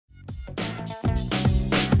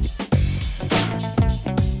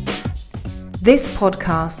This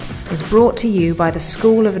podcast is brought to you by the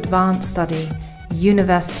School of Advanced Study,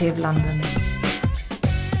 University of London.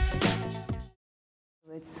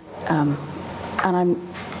 And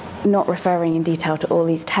I'm not referring in detail to all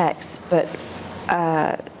these texts, but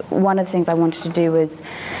one of the things I wanted to do was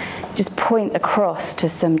just point across to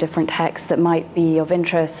some different texts that might be of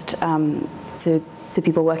interest to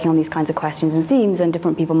people working on these kinds of questions and themes, and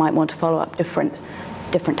different people might want to follow up different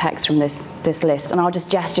texts from this list. And I'll just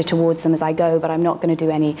gesture towards them as I go, but I'm not going to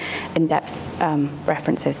do any in-depth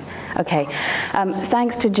references. Okay.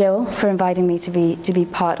 Thanks to Jill for inviting me to be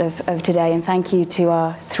part of today, and thank you to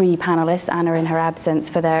our three panelists, Anna in her absence,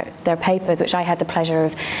 for their papers, which I had the pleasure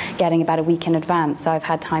of getting about a week in advance. So I've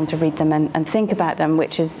had time to read them and think about them,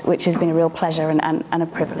 which has been a real pleasure and a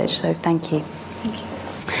privilege. So thank you. Thank you.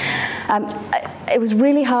 It was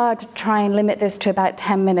really hard to try and limit this to about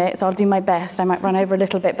 10 minutes. I'll do my best. I might run over a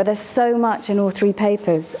little bit, but there's so much in all three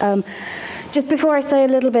papers. Just before I say a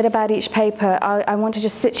little bit about each paper, I want to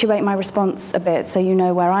just situate my response a bit so you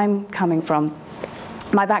know where I'm coming from.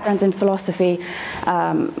 My background's in philosophy,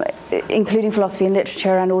 including philosophy and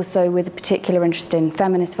literature, and also with a particular interest in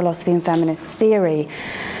feminist philosophy and feminist theory.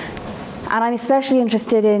 And I'm especially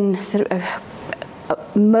interested in sort of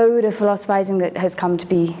a mode of philosophizing that has come to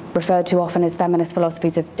be referred to often as feminist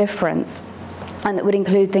philosophies of difference, and that would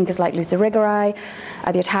include thinkers like Luce Rigorei,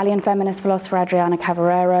 the Italian feminist philosopher Adriana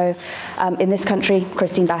Cavarero. In this country,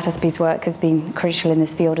 Christine Battersby's work has been crucial in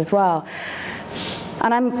this field as well.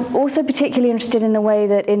 And I'm also particularly interested in the way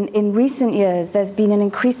that in recent years there's been an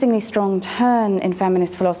increasingly strong turn in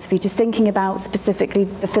feminist philosophy to thinking about specifically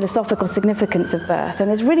the philosophical significance of birth. And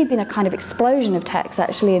there's really been a kind of explosion of texts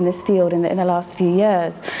actually in this field in the last few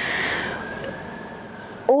years.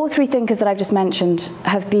 All three thinkers that I've just mentioned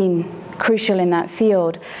have been crucial in that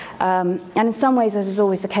field. And in some ways, as is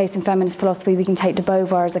always the case in feminist philosophy, we can take de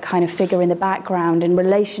Beauvoir as a kind of figure in the background in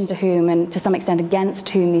relation to whom, and to some extent against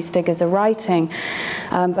whom, these figures are writing.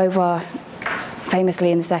 Beauvoir,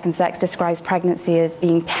 famously in The Second Sex, describes pregnancy as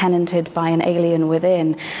being tenanted by an alien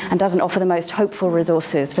within, and doesn't offer the most hopeful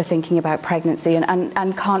resources for thinking about pregnancy,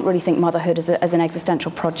 and can't really think motherhood as an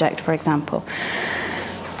existential project, for example.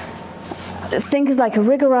 Thinkers like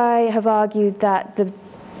Rigorei have argued that the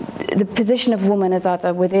position of woman as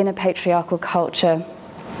other within a patriarchal culture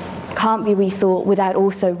can't be rethought without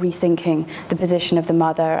also rethinking the position of the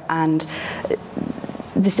mother and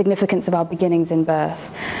the significance of our beginnings in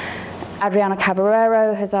birth. Adriana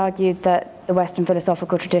Cavarero has argued that the Western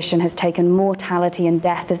philosophical tradition has taken mortality and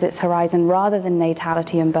death as its horizon rather than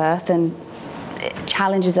natality and birth, and it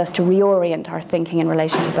challenges us to reorient our thinking in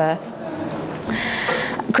relation to birth.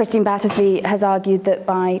 Christine Battersby has argued that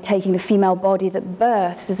by taking the female body that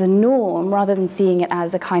births as a norm, rather than seeing it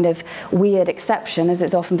as a kind of weird exception, as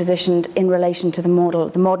it's often positioned in relation to the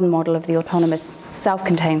modern model of the autonomous,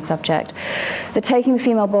 self-contained subject, that taking the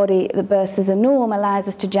female body that births as a norm allows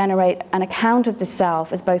us to generate an account of the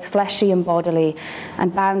self as both fleshy and bodily,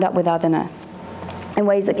 and bound up with otherness, in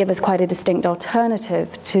ways that give us quite a distinct alternative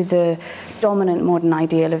to the dominant modern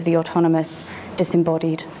ideal of the autonomous,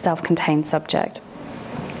 disembodied, self-contained subject.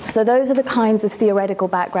 So those are the kinds of theoretical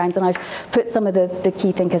backgrounds, and I've put some of the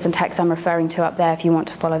key thinkers and texts I'm referring to up there if you want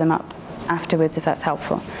to follow them up afterwards, if that's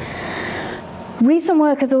helpful. Recent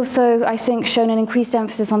work has also, I think, shown an increased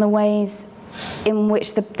emphasis on the ways in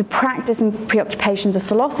which the practice and preoccupations of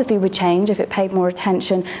philosophy would change if it paid more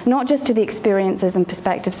attention, not just to the experiences and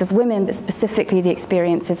perspectives of women, but specifically the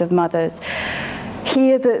experiences of mothers.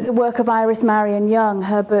 Here, the work of Iris Marion Young,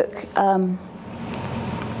 her book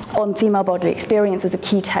on female bodily experience, was a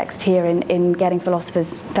key text here in getting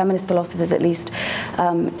philosophers, feminist philosophers at least,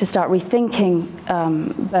 to start rethinking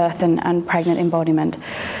birth and pregnant embodiment.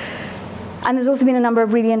 And there's also been a number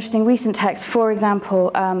of really interesting recent texts. For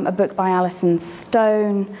example, a book by Alison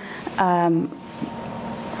Stone,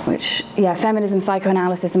 Feminism,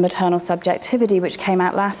 Psychoanalysis and Maternal Subjectivity, which came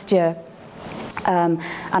out last year. And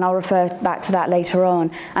I'll refer back to that later on.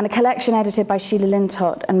 And a collection edited by Sheila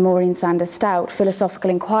Lintott and Maureen Sanders Stout, Philosophical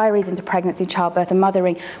Inquiries into Pregnancy, Childbirth and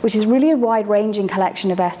Mothering, which is really a wide-ranging collection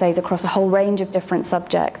of essays across a whole range of different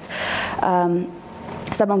subjects,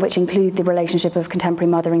 some of which include the relationship of contemporary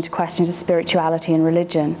mothering to questions of spirituality and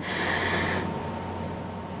religion.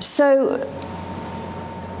 So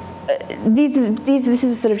this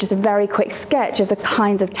is sort of just a very quick sketch of the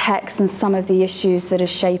kinds of texts and some of the issues that are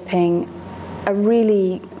shaping a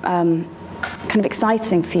really kind of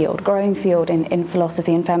exciting field, growing field in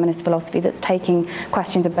philosophy and feminist philosophy that's taking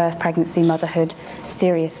questions of birth, pregnancy, motherhood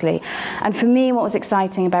seriously. And for me, what was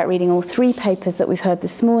exciting about reading all three papers that we've heard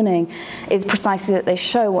this morning is precisely that they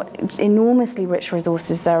show what enormously rich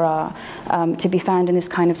resources there are to be found in this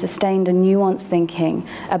kind of sustained and nuanced thinking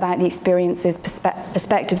about the experiences,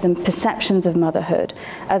 perspectives and perceptions of motherhood,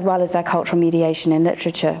 as well as their cultural mediation in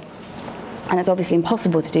literature. And it's obviously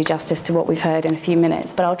impossible to do justice to what we've heard in a few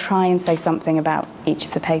minutes, but I'll try and say something about each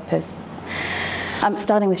of the papers.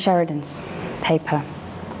 Starting with Sheridan's paper,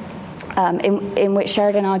 in which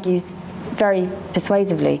Sheridan argues very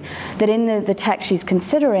persuasively that in the text she's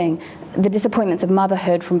considering, the disappointments of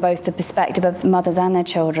motherhood from both the perspective of mothers and their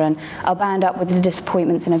children are bound up with the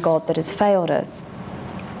disappointments in a God that has failed us.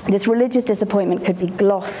 This religious disappointment could be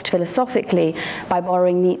glossed philosophically by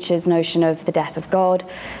borrowing Nietzsche's notion of the death of God,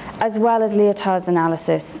 as well as Lyotard's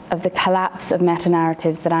analysis of the collapse of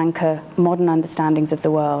meta-narratives that anchor modern understandings of the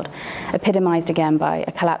world, epitomized again by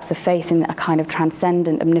a collapse of faith in a kind of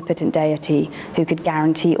transcendent, omnipotent deity who could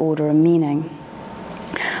guarantee order and meaning.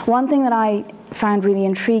 One thing that I found really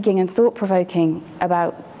intriguing and thought-provoking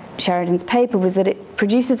about Sheridan's paper was that it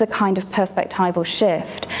produces a kind of perspectival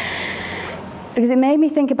shift, because it made me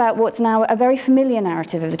think about what's now a very familiar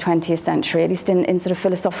narrative of the 20th century, at least in sort of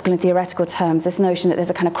philosophical and theoretical terms, this notion that there's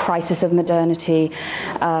a kind of crisis of modernity,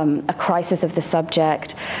 a crisis of the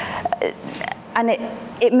subject. And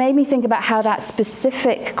it made me think about how that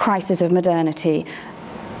specific crisis of modernity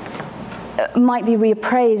might be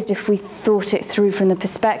reappraised if we thought it through from the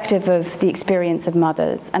perspective of the experience of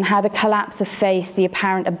mothers, and how the collapse of faith, the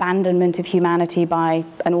apparent abandonment of humanity by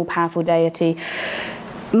an all-powerful deity,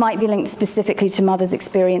 might be linked specifically to mothers'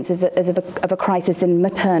 experiences of a crisis in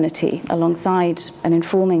maternity, alongside and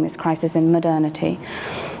informing this crisis in modernity.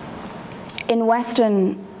 In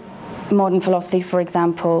Western modern philosophy, for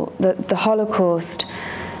example, the Holocaust,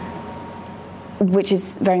 which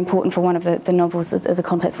is very important for one of the novels, as a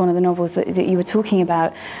context, one of the novels that you were talking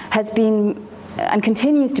about, has been and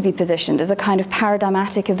continues to be positioned as a kind of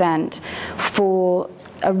paradigmatic event for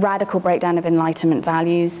a radical breakdown of Enlightenment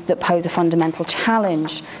values that pose a fundamental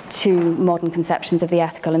challenge to modern conceptions of the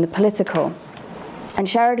ethical and the political. And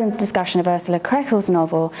Sheridan's discussion of Ursula Krechel's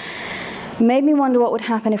novel made me wonder what would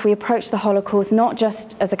happen if we approached the Holocaust not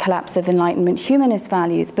just as a collapse of Enlightenment humanist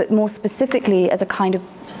values, but more specifically as a kind of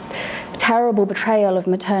terrible betrayal of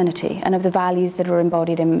maternity and of the values that are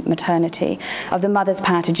embodied in maternity, of the mother's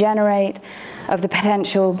power to generate, of the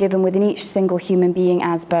potential given within each single human being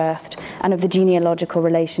as birthed, and of the genealogical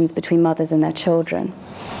relations between mothers and their children.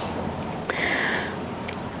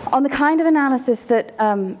 On the kind of analysis that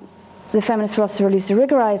the feminist philosopher Lucy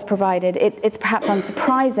Irigaray has provided, it's perhaps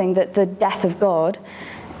unsurprising that the death of God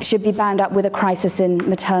should be bound up with a crisis in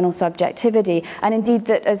maternal subjectivity, and indeed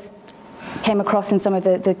that, as came across in some of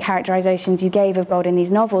the characterizations you gave of God in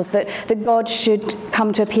these novels, that God should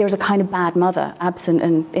come to appear as a kind of bad mother, absent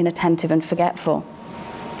and inattentive and forgetful.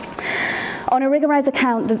 On Irigaray's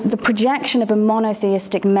account, the projection of a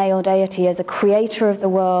monotheistic male deity as a creator of the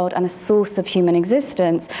world and a source of human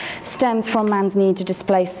existence stems from man's need to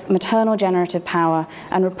displace maternal generative power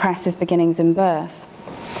and repress his beginnings in birth.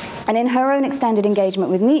 And in her own extended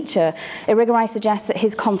engagement with Nietzsche, Irigaray suggests that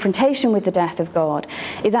his confrontation with the death of God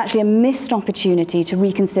is actually a missed opportunity to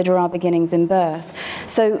reconsider our beginnings in birth.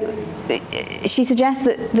 So she suggests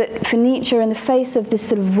that for Nietzsche, in the face of this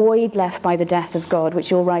sort of void left by the death of God,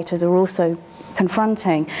 which your writers are also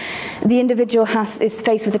confronting, the individual is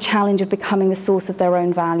faced with the challenge of becoming the source of their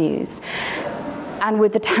own values, and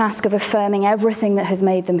with the task of affirming everything that has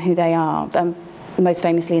made them who they are. Most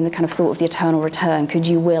famously in the kind of thought of the eternal return. Could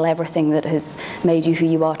you will everything that has made you who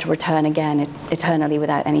you are to return again eternally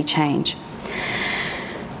without any change?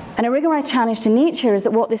 And Irigaray's challenge to Nietzsche is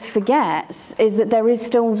that what this forgets is that there is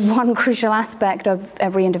still one crucial aspect of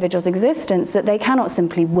every individual's existence that they cannot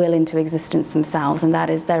simply will into existence themselves, and that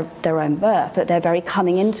is their own birth, that their very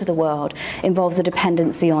coming into the world involves a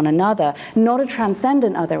dependency on another, not a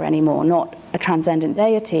transcendent other anymore, not a transcendent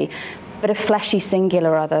deity, but a fleshy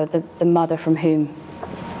singular other, the mother from whom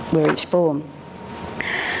we're each born.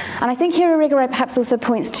 And I think here Irigaray perhaps also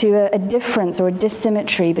points to a difference or a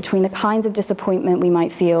dissymmetry between the kinds of disappointment we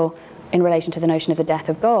might feel in relation to the notion of the death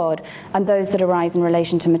of God and those that arise in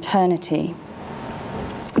relation to maternity.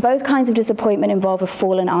 Both kinds of disappointment involve a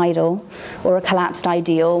fallen idol or a collapsed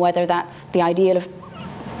ideal, whether that's the ideal of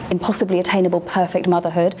impossibly attainable perfect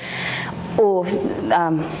motherhood or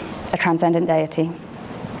a transcendent deity.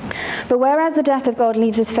 But whereas the death of God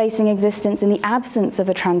leaves us facing existence in the absence of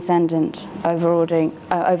a transcendent,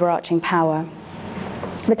 overarching power,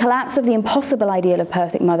 the collapse of the impossible ideal of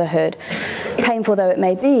perfect motherhood painful though it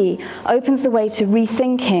may be, opens the way to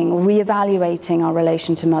rethinking, reevaluating our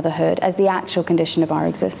relation to motherhood as the actual condition of our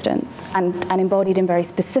existence, and embodied in very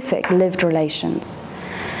specific lived relations.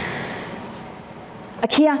 A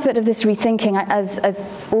key aspect of this rethinking, as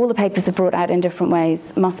all the papers have brought out in different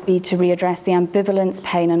ways, must be to readdress the ambivalence,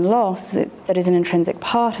 pain and loss that is an intrinsic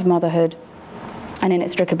part of motherhood and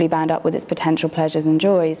inextricably bound up with its potential pleasures and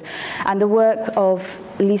joys. And the work of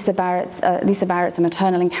Lisa Barrett's A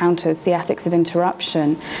Maternal Encounters, The Ethics of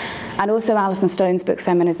Interruption, and also Alison Stone's book,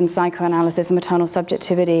 Feminism, Psychoanalysis and Maternal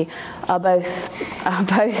Subjectivity, are both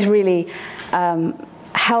really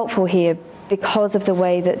helpful here because of the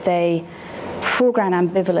way that they foreground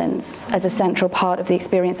ambivalence as a central part of the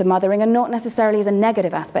experience of mothering, and not necessarily as a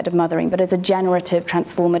negative aspect of mothering, but as a generative,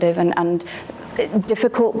 transformative, and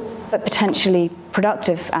difficult but potentially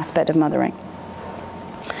productive aspect of mothering.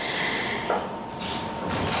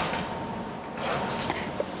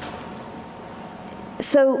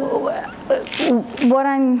 So what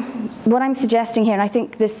I'm suggesting here, and I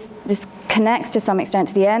think this connects to some extent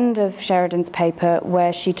to the end of Sheridan's paper,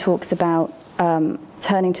 where she talks about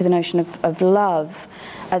turning to the notion of love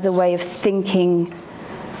as a way of thinking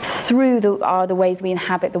through the ways we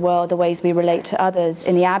inhabit the world, the ways we relate to others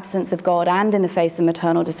in the absence of God and in the face of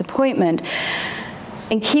maternal disappointment.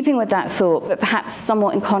 In keeping with that thought, but perhaps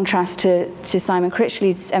somewhat in contrast to Simon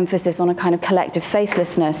Critchley's emphasis on a kind of collective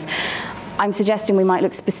faithlessness, I'm suggesting we might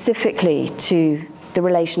look specifically to the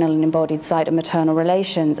relational and embodied side of maternal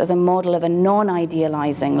relations as a model of a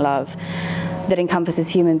non-idealizing love that encompasses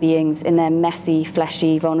human beings in their messy,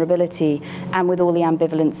 fleshy vulnerability, and with all the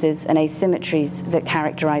ambivalences and asymmetries that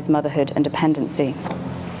characterize motherhood and dependency.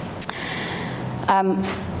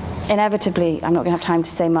 Inevitably, I'm not going to have time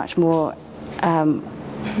to say much more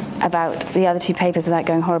about the other two papers without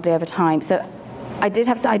going horribly over time. So I do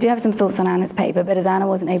have some thoughts on Anna's paper, but as Anna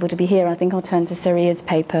wasn't able to be here, I think I'll turn to Sariya's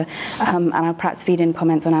paper, and I'll perhaps feed in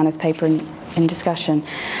comments on Anna's paper in discussion.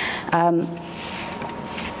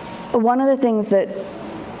 One of the things that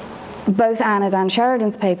both Anna's and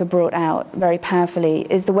Sheridan's paper brought out very powerfully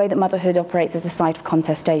is the way that motherhood operates as a site of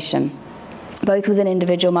contestation, both within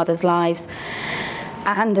individual mothers' lives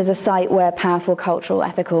and as a site where powerful cultural,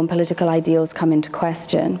 ethical, and political ideals come into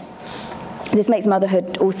question. This makes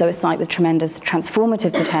motherhood also a site with tremendous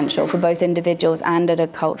transformative potential for both individuals and at a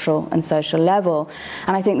cultural and social level.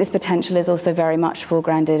 And I think this potential is also very much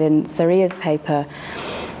foregrounded in Sariya's paper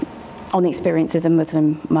on the experiences of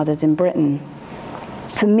Muslim mothers in Britain.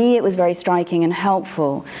 For me, it was very striking and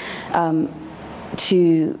helpful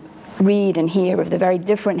to read and hear of the very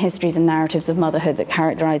different histories and narratives of motherhood that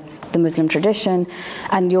characterize the Muslim tradition,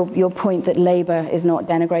 and your point that labor is not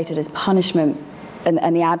denigrated as punishment,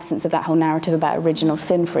 and the absence of that whole narrative about original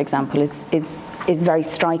sin, for example, is very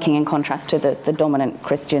striking in contrast to the dominant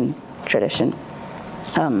Christian tradition.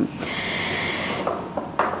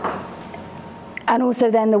 And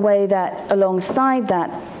also then the way that alongside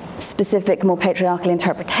that specific, more patriarchal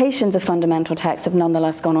interpretations of fundamental texts have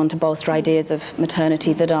nonetheless gone on to bolster ideas of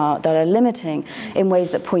maternity that are limiting in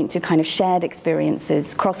ways that point to kind of shared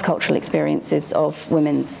experiences, cross-cultural experiences of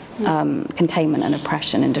women's containment and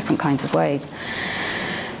oppression in different kinds of ways.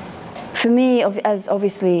 For me, as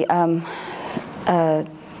obviously a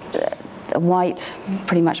white,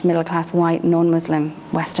 pretty much middle-class white, non-Muslim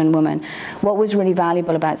Western woman, what was really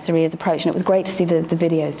valuable about Sariya's approach, and it was great to see the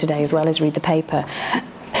videos today as well as read the paper,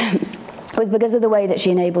 was because of the way that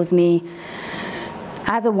she enables me,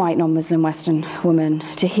 as a white non-Muslim Western woman,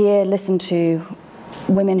 to hear, listen to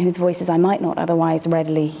women whose voices I might not otherwise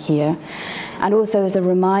readily hear, and also as a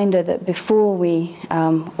reminder that before we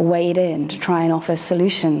wade in to try and offer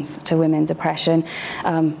solutions to women's oppression,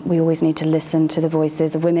 we always need to listen to the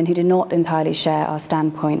voices of women who do not entirely share our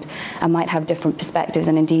standpoint and might have different perspectives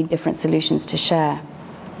and indeed different solutions to share.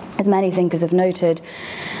 As many thinkers have noted,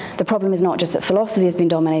 the problem is not just that philosophy has been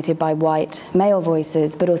dominated by white male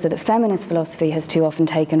voices, but also that feminist philosophy has too often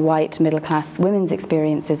taken white middle-class women's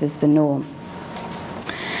experiences as the norm.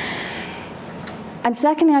 And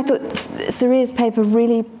secondly, I thought Sariya's paper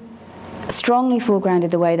really strongly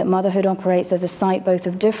foregrounded the way that motherhood operates as a site both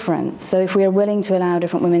of difference. So if we are willing to allow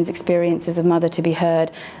different women's experiences of mother to be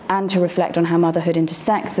heard and to reflect on how motherhood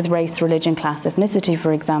intersects with race, religion, class, ethnicity,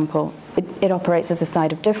 for example, it operates as a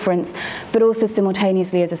site of difference, but also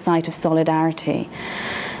simultaneously as a site of solidarity.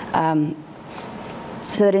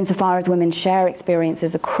 So that insofar as women share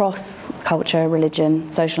experiences across culture,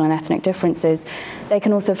 religion, social and ethnic differences, they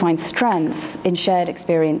can also find strength in shared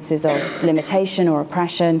experiences of limitation or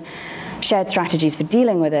oppression, shared strategies for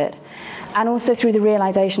dealing with it, and also through the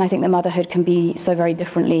realization, I think, that motherhood can be so very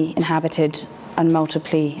differently inhabited and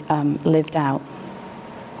multiply lived out.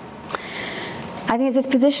 I think it's this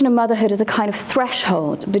position of motherhood as a kind of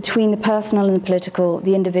threshold between the personal and the political,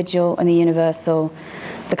 the individual and the universal,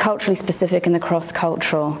 the culturally specific and the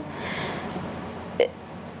cross-cultural,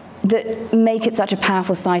 that make it such a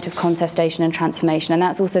powerful site of contestation and transformation. And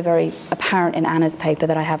that's also very apparent in Anna's paper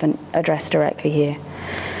that I haven't addressed directly here.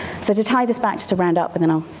 So to tie this back, just to round up, and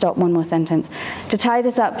then I'll stop one more sentence. To tie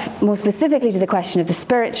this up more specifically to the question of the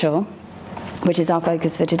spiritual, which is our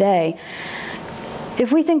focus for today,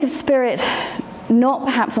 if we think of spirit not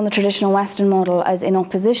perhaps on the traditional Western model as in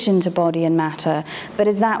opposition to body and matter, but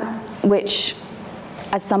as that which,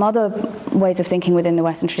 as some other ways of thinking within the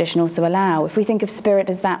Western tradition also allow, if we think of spirit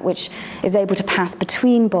as that which is able to pass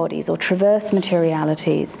between bodies or traverse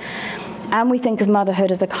materialities, and we think of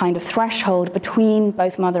motherhood as a kind of threshold between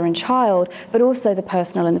both mother and child, but also the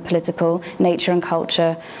personal and the political, nature and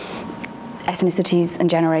culture, ethnicities and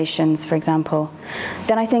generations, for example,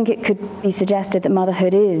 then I think it could be suggested that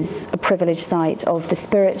motherhood is a privileged site of the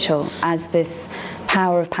spiritual as this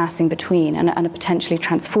power of passing between, and a potentially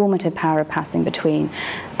transformative power of passing between.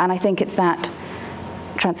 And I think it's that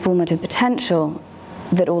transformative potential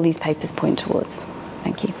that all these papers point towards.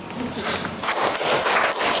 Thank you.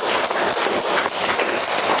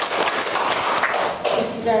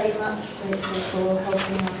 Thank you very much for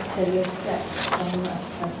helping us to look at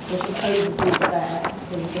sort of overview there,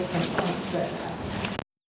 the different points that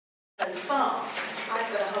so far. I've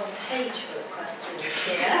got a whole page full of questions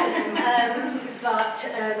here, but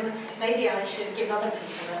maybe I should give other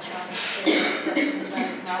people a chance to ask questions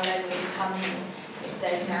first, and I'll let them come in if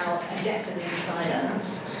there's now a deafening silence.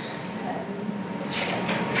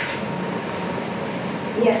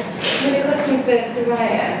 Yes. So the question for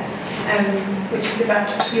Sariya, which is about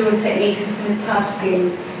your technique of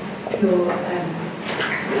tasking your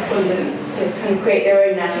respondents to kind of create their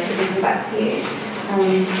own narrative and come back to you.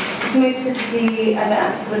 So most of the other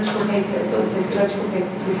anthropological papers, or sociological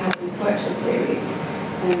papers we've had in this workshop series,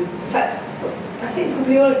 in fact, I think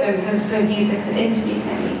probably all of them have used a kind of interview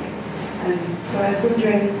technique. So I was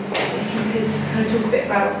wondering if you could kind of talk a bit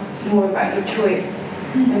more about your choice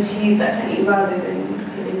and to use that technique rather than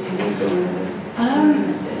kind of interviews or method.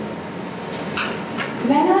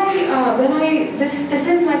 This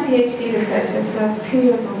is my PhD research, so it's a few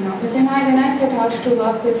years old now, but then when I set out to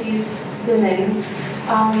work with these women,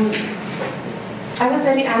 I was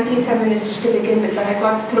very anti-feminist to begin with, but I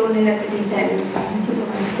got thrown in at the deep end by my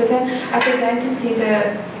supervisor. But then I began to see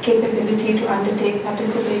the capability to undertake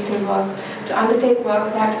participative work, to undertake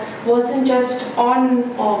work that wasn't just on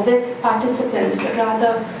or with participants, but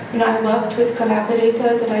rather, I worked with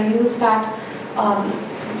collaborators, and I used that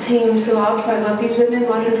theme throughout my work. These women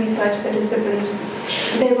weren't research participants,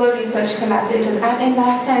 they were research collaborators, and in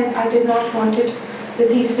that sense I did not want the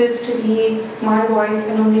thesis to be my voice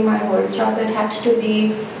and only my voice. Rather, it had to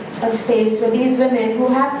be a space where these women who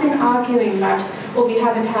have been arguing that, we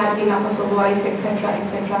haven't had enough of a voice, etc.,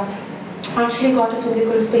 actually got a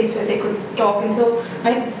physical space where they could talk. And so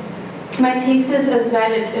my thesis as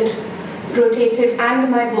well, it rotated, and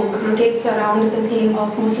my book rotates around the theme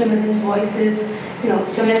of Muslim women's voices.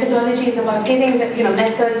 The methodology is about giving the,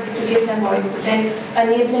 methods to give them voice, but then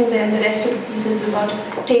enabling them. The rest of the thesis is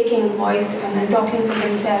about taking voice and talking for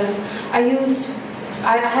themselves.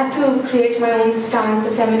 I had to create my own stance,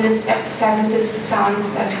 a feminist, pragmatist stance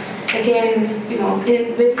that, again,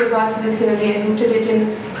 with regards to the theory, I rooted it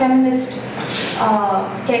in feminist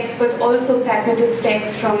texts, but also pragmatist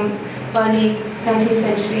texts from early 19th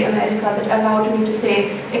century America that allowed me to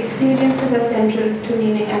say experiences are central to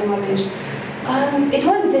meaning and knowledge. It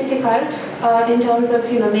was difficult in terms of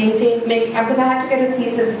because I had to get a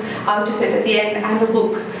thesis out of it at the end and a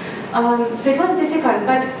book. So it was difficult,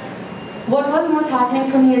 but what was most heartening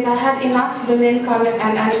for me is I had enough women come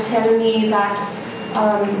and tell me that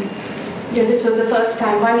this was the first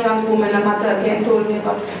time. One young woman, a mother, again told me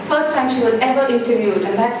about first time she was ever interviewed,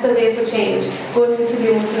 and that's the way for change. Go and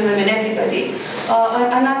interview Muslim women, everybody.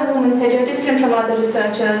 Another woman said, you're different from other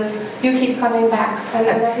researchers, you keep coming back. And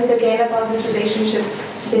that was again about this relationship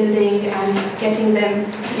building and getting them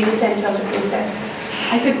to be the center of the process.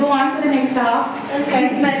 I could go on for the next hour.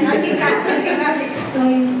 Okay, but I think that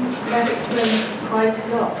explains quite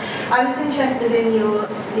a lot. I was interested in your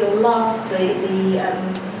last, the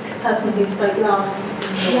person who spoke last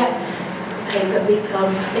in your paper,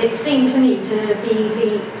 because it seemed to me to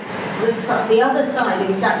be the other side of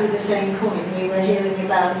exactly the same coin we were hearing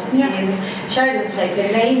about in Sheridan's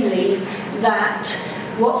paper, namely that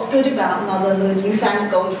what's good about motherhood you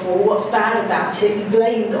thank God for, what's bad about it you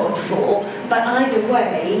blame God for, but either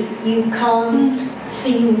way you can't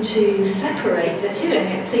seem to separate the two,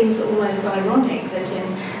 and it seems almost ironic that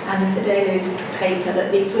in and Fedele's paper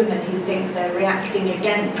that these women who think they're reacting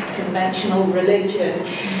against conventional religion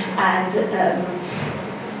and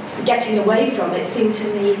getting away from it seem to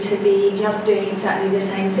me to be just doing exactly the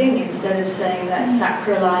same thing. Instead of saying let's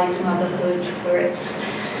sacralise motherhood for its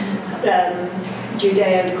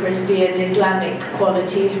Judeo-Christian Islamic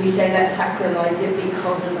qualities, we say let's sacralise it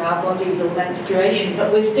because of our bodies or menstruation,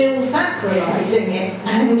 but we're still sacralising it.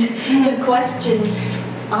 And the question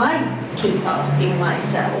I keep asking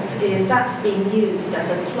myself is, that's being used as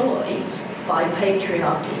a ploy by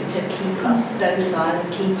patriarchy to keep us docile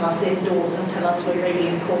and keep us indoors and tell us we're really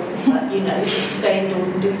important, but you know, stay indoors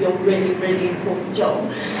and do your really, really important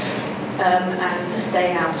job, and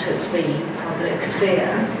stay out of the public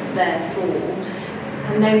sphere, therefore.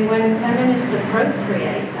 And then when feminists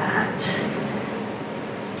appropriate that,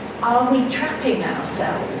 are we trapping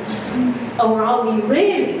ourselves? Or are we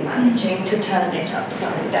really managing to turn it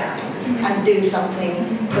upside down and do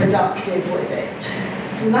something productive with it?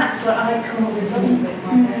 And that's what I come up with something with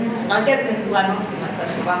my own. I don't know why I'm asking that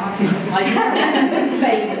question, but I'm asking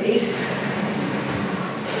my baby.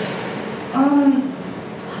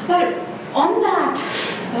 Well, on that,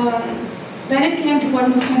 when it came to what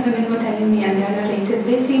Muslim women were telling me and their narratives,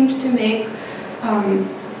 they seemed to make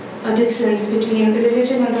a difference between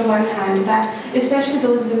religion on the one hand, that especially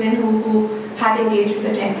those women who had engaged with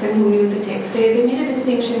the text and who knew the text, they made a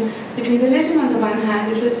distinction between religion on the one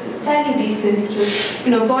hand, which was fairly decent, which was,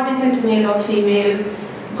 you know, God isn't male or female,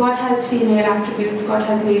 God has female attributes, God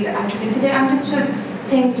has male attributes. So they understood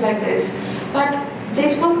things like this. But they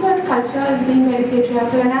spoke about culture as being very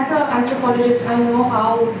patriarchal, and as an anthropologist, I know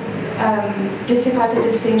how difficult a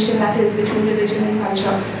distinction that is between religion and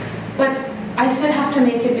culture. But I still have to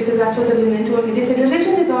make it because that's what the women told me. They said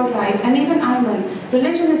religion is all right, and even Ayman,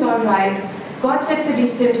 religion is all right. God sets a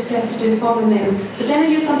decent precedent for women. But then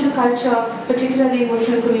when you come to culture, particularly in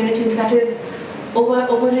Muslim communities, that is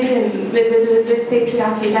overridden with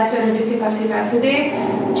patriarchy. That's where the difficulty was. So they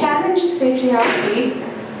challenged patriarchy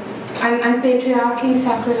and patriarchy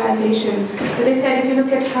sacralization. But they said if you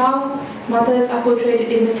look at how mothers are portrayed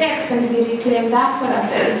in the text and we reclaim that for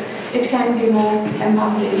ourselves, it can be more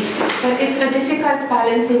empowering. But it's a difficult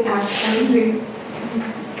balancing act, I agree.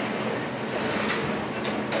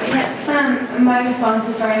 My response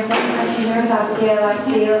is very similar to yours, Abigail. I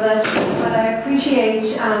feel that, but I appreciate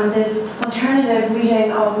this alternative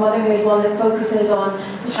reading of motherhood, one that focuses on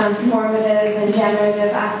the transformative and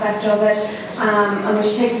generative aspect of it, and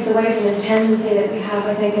which takes us away from this tendency that we have,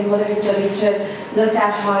 I think, in motherhood studies to look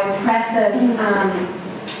at how oppressive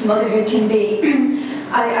motherhood can be.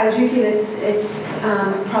 I do feel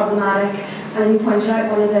it's problematic. And you pointed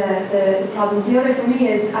out one of the problems. The other for me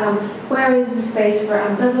is where is the space for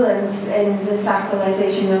ambivalence in the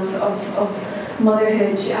sacralization of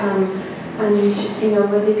motherhood? And you know,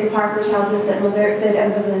 Rosika Parker tells us that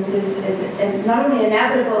ambivalence is not only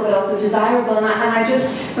inevitable but also desirable. And I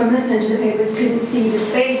just, from listening to the papers, couldn't see the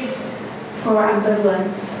space for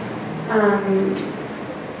ambivalence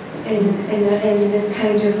in this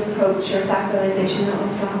kind of approach or sacralization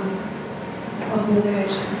of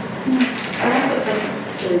motherhood. I thought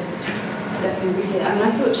that, to just step in briefly, I mean,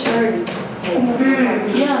 I thought Sharon's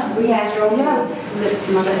really strongly that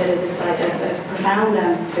motherhood is a site of profound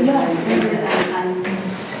ambivalence, and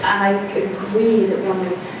I agree that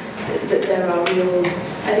that there are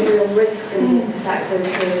real risks in the fact that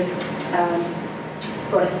there is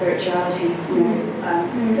goddess spirituality,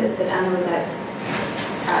 that Anna was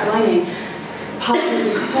outlining. Partly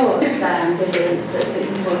because that ambivalence that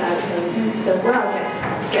you brought out so well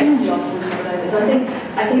gets lost and covered over. So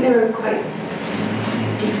I think there are quite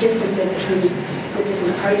deep differences between the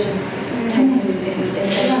different approaches taken in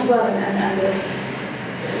as well, and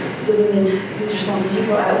the women whose responses you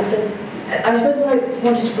brought out. Also, I suppose what I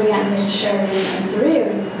wanted to bring out in relation to Sharon and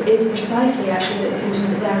Sariya is precisely actually that it seemed to me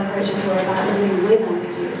that their approaches were about living with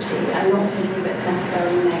ambiguity and not thinking that it's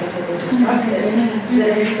necessarily negative or destructive, but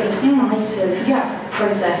it's a sort of site of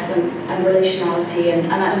process and relationality, and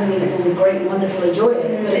that doesn't mean it's always great and wonderful and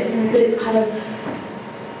joyous, but it's kind of,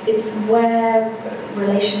 it's where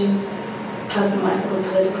relations, personal, ethical,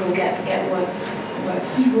 political, get worked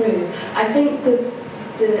through. I think that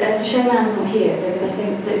it's a shame Anna's not here, because I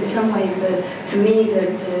think that in some ways, for me,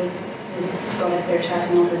 this goddess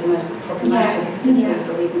spirituality model is the most problematic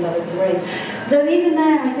for reasons others have raised. Though even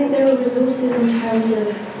there, I think there are resources in terms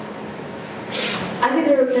of, I think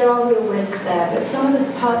there are real risks there, but some of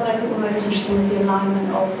the parts that I thought were most interesting was the alignment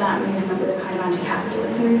of that movement with a kind of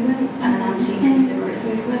anti-capitalist movement and an anti-consumerist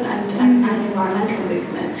movement and an environmental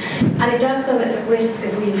movement. And it does so at the risk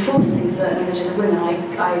of reinforcing certain images of women.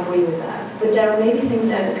 I agree with that. But there are maybe things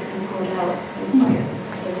there that can be called out by a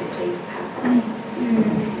political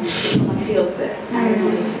I feel that Anne's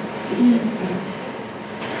wanting to speak to.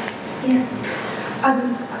 Yes.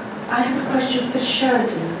 I have a question for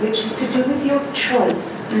Sheridan, which is to do with your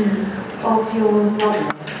choice of your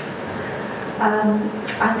novels.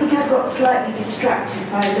 I think I got slightly distracted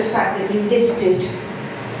by the fact that you listed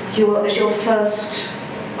as your first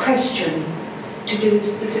question to do with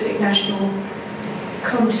specific national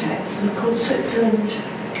context. And of course, Switzerland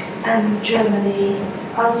and Germany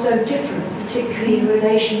are so different, particularly in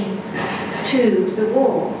relation to the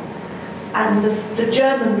war. And the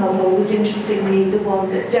German novel was interestingly the one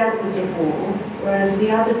that dealt with the war, whereas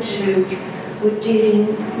the other two were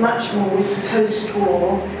dealing much more with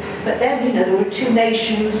post-war. But then, there were two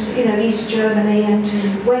nations, East Germany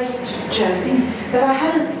and West Germany. But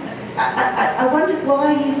I wondered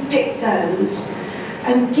why you picked those.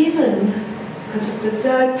 And given, because of the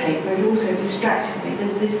third paper, it also distracted me,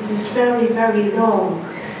 that there's this very, very long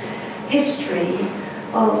history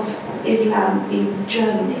of Islam in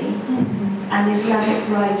Germany and Islamic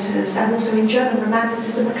writers, and also in German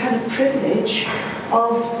Romanticism, a kind of privilege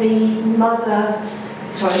of the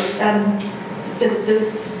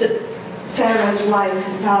the Pharaoh's wife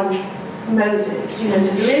who found Moses. So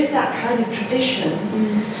there is that kind of tradition.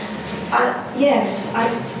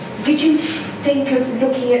 Did you think of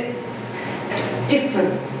looking at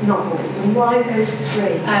different novels, and why those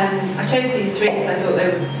three? I chose these three because I thought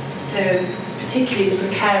they were particularly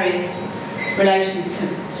precarious relations to,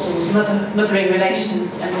 or mothering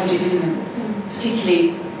relations embodied in them,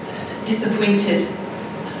 particularly disappointed,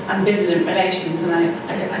 ambivalent relations, and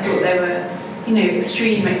I thought they were,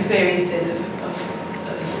 extreme experiences of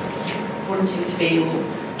wanting to be or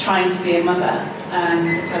trying to be a mother,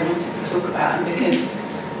 that I wanted to talk about, and because,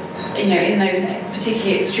 in those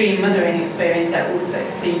particularly extreme mothering experiences, there also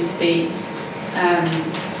seemed to be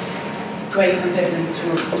great ambivalence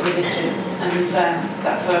towards religion, and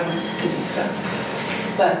that's what I wanted to discuss.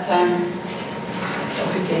 But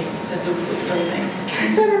obviously, there's all sorts of other things.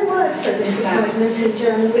 Is there a word for disappointment in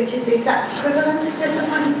German, which is the exact equivalent of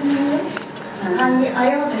disappointment in English?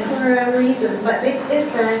 I asked for a reason, but it's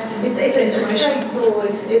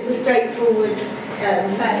a straightforward,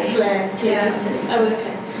 clear. Yeah. Oh,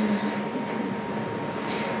 okay.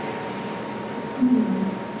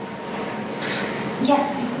 Yes.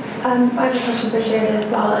 I have a question for Sheridan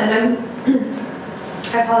as well, and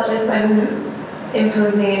I apologize if I'm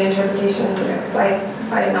imposing an interpretation, because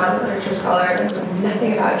I'm not a literature scholar, I know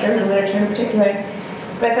nothing about German literature in particular.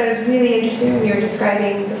 But I thought it was really interesting when you were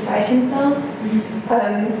describing beside himself.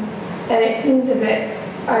 And it seemed a bit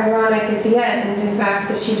ironic at the end, in fact,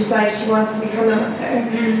 that she decides she wants to become a mother.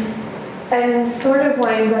 And sort of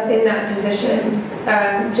winds up in that position,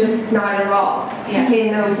 just not at all, in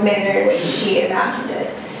the manner in which she imagined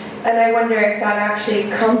it. And I wonder if that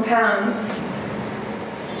actually compounds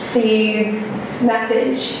the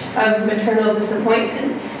message of maternal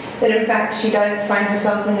disappointment, that in fact she does find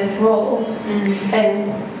herself in this role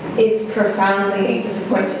and is profoundly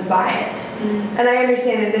disappointed by it. And I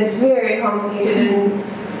understand that it's very complicated, and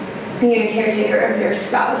being a caretaker of your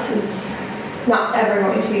spouse is not ever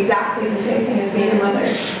going to be exactly the same thing as being a mother.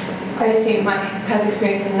 I assume I have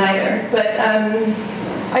experience in neither. But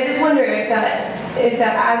I just wonder if that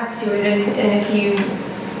adds to it, and if you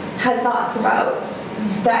had thoughts about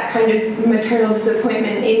that kind of maternal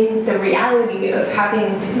disappointment in the reality of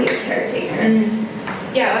having to be a caretaker.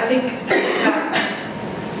 Yeah, I think that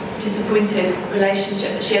disappointed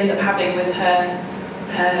relationship that she ends up having with her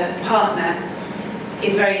partner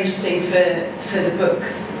is very interesting for the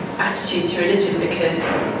book's attitude to religion, because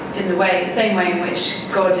in the same way in which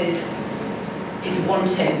God is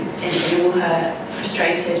wanting in all her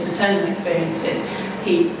frustrated maternal experiences,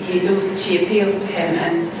 she appeals to him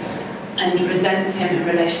and resents him in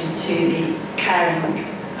relation to the caring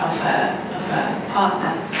of her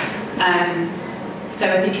partner. So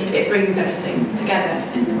I think it brings everything together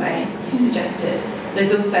in the way you suggested.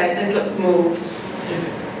 There's lots more sort of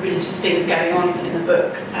religious things going on in the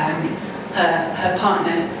book. Her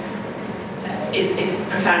partner is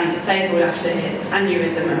profoundly disabled after his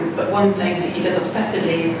aneurysm, but one thing that he does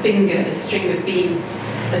obsessively is finger this string of beads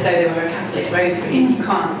as though they were a Catholic rosary, and he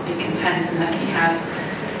can't be content unless he has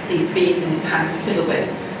these beads in his hand to fiddle with.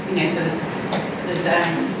 So there's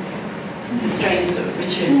a strange sort of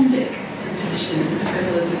ritualistic position of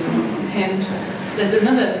Catholicism on him. There's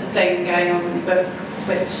another thing going on in the book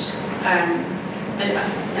which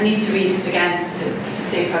I need to read it again to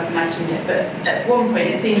see if I've imagined it, but at one point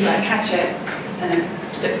it seems like Katja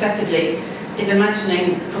successively is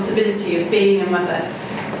imagining the possibility of being a mother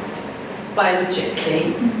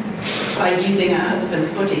biologically by using her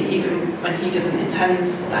husband's body, even when he doesn't intend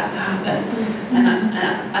that to happen. And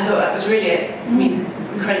I thought that was really,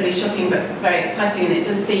 incredibly shocking, but very exciting. And it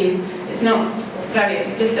does seem, it's not very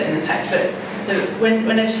explicit in the text, but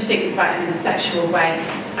whenever she thinks about him in a sexual way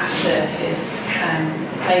after his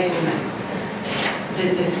disablement,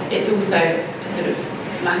 there's this, it's also a sort of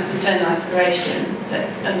maternal aspiration, that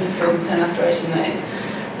unfulfilled maternal aspiration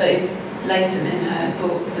that is latent in her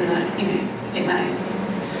thoughts, and that, I think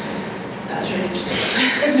that's really interesting.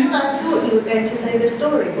 It's what I thought you were going to say the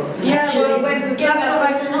story was. Yeah, well,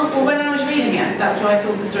 when I was reading it, that's what I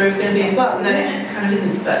thought the story was going to be as well, and then it kind of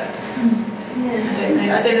isn't, but I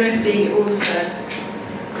don't know if the author,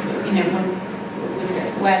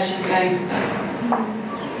 where she's going.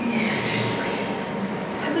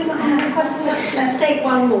 Have we got a question? Let's take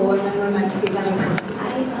one more and then we're meant to be done. I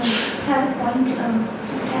just have a point,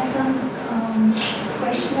 just had some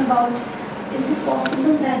question about, is it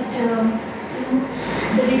possible that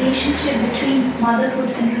the relationship between motherhood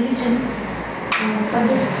and religion, for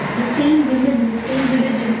the same women in the same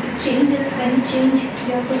religion, it changes when you change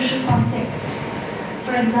your social context?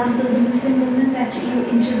 For example, the Muslim women that you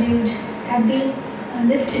interviewed, have they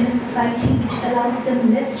lived in a society which allows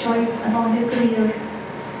them less choice about their career,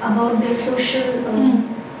 about their social,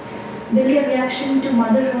 their reaction to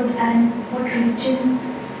motherhood, and what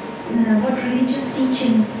religious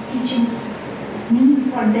teachings mean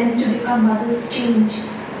for them to become mothers change?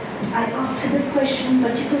 I ask this question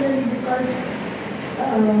particularly because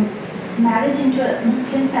marriage into a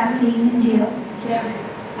Muslim family in India,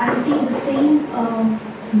 I see the same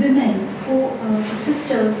women who,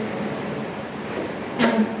 sisters,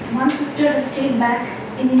 one sister has stayed back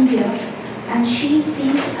in India and she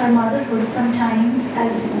sees her motherhood sometimes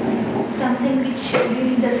as something which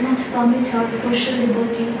really does not permit her social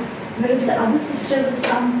liberty, whereas the other sister has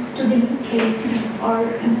come to the UK or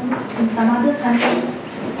in some other country,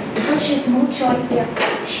 because she has no choice,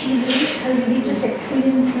 she lives her religious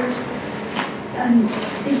experiences.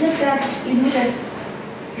 Is it that that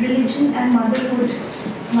religion and motherhood,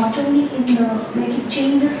 not only in the, like, it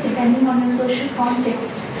changes depending on your social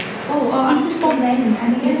context? Even for men,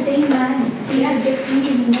 the same man sees it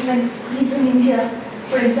differently. When he's in India,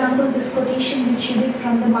 for example, this quotation which you did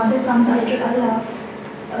from the mother comes after Allah,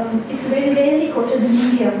 it's very rarely quoted in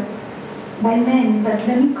India by men, but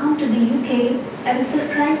when you come to the UK, I was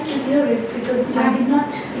surprised to hear it, because I did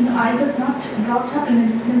not, I was not brought up in a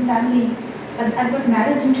Muslim family, but I got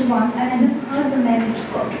married into one, and I never heard the men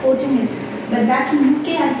quoting it. But back in UK,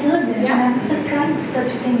 I heard it, and I was surprised that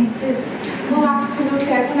such a thing exists. Oh,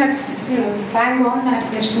 absolutely. I think that's, bang on that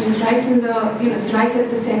question. It's right in the, it's right at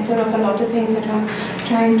the center of a lot of things that I'm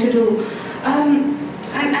trying to do.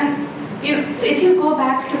 If you go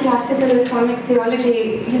back to classical Islamic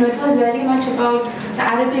theology, it was very much about the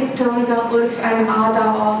Arabic terms of urf and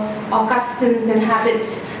ada, or customs and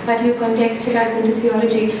habits that you contextualize into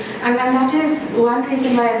theology. And that is one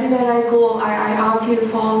reason why everywhere I go, I argue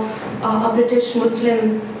for a British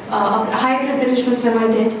Muslim, a hybrid British Muslim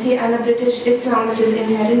identity and a British Islam that is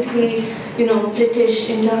inherently, British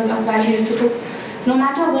in terms of values, because no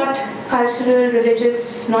matter what cultural,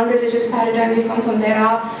 religious, non-religious paradigm you come from, there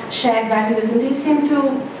are shared values, and these seem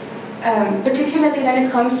to, particularly when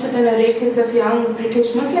it comes to the narratives of young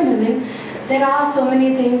British Muslim women, there are so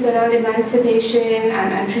many things around emancipation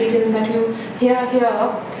and freedoms that you hear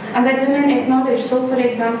here, and that women acknowledge. So, for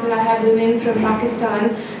example, I have women from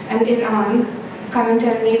Pakistan and Iran come and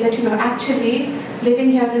tell me that, actually,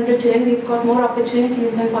 living here in Britain, we've got more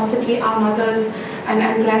opportunities than possibly our mothers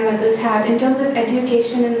and grandmothers had in terms of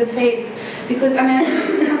education in the faith. Because, this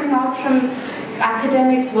is coming out from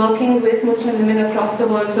academics working with Muslim women across the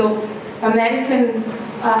world. So, American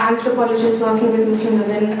anthropologists working with Muslim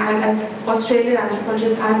women, and as Australian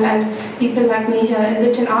anthropologists and people like me here in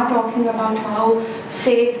Britain are talking about how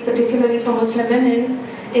faith, particularly for Muslim women,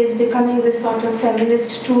 is becoming this sort of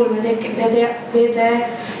feminist tool where they can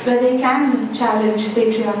challenge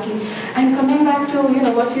patriarchy. And coming back to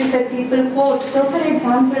what you said, people quote. So, for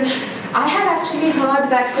example, I have actually heard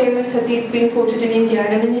that famous hadith being quoted in India,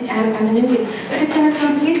 and I'm an Indian, but it's in a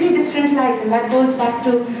completely different light, and that goes back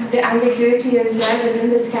to the ambiguity as well within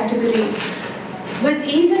this category. Was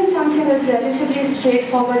even something that's relatively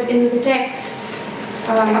straightforward in the text,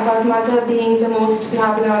 about mother being the most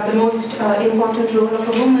important role of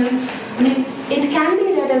a woman. It can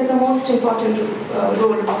be read as the most important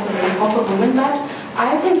role of a woman, but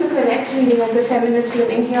I think the correct reading as a feminist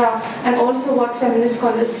living here, and also what feminist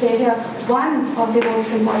scholars say here, one of the most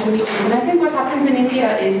important roles. And I think what happens in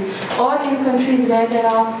India is, or in countries where there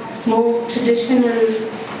are more traditional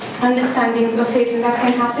understandings of faith, and that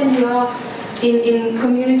can happen here in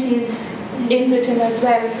communities in Britain as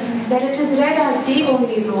well, where it is read as the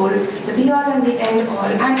only role, the be-all and the end-all.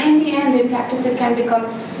 And in the end, in practice, it can become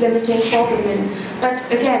limiting for women.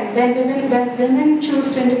 But again, when women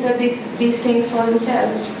choose to interpret these things for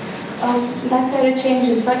themselves, that's where it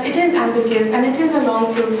changes. But it is ambiguous, and it is a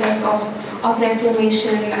long process of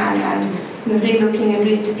reclamation and relooking and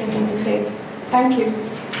reinterpreting the faith. Thank you.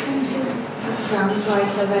 Thank you. That sounds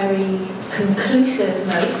like a very conclusive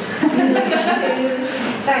note.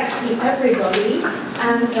 Thank you, everybody,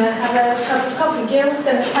 and have a cup of coffee. Jill's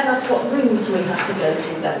going to tell us what rooms we have to go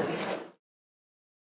to, though.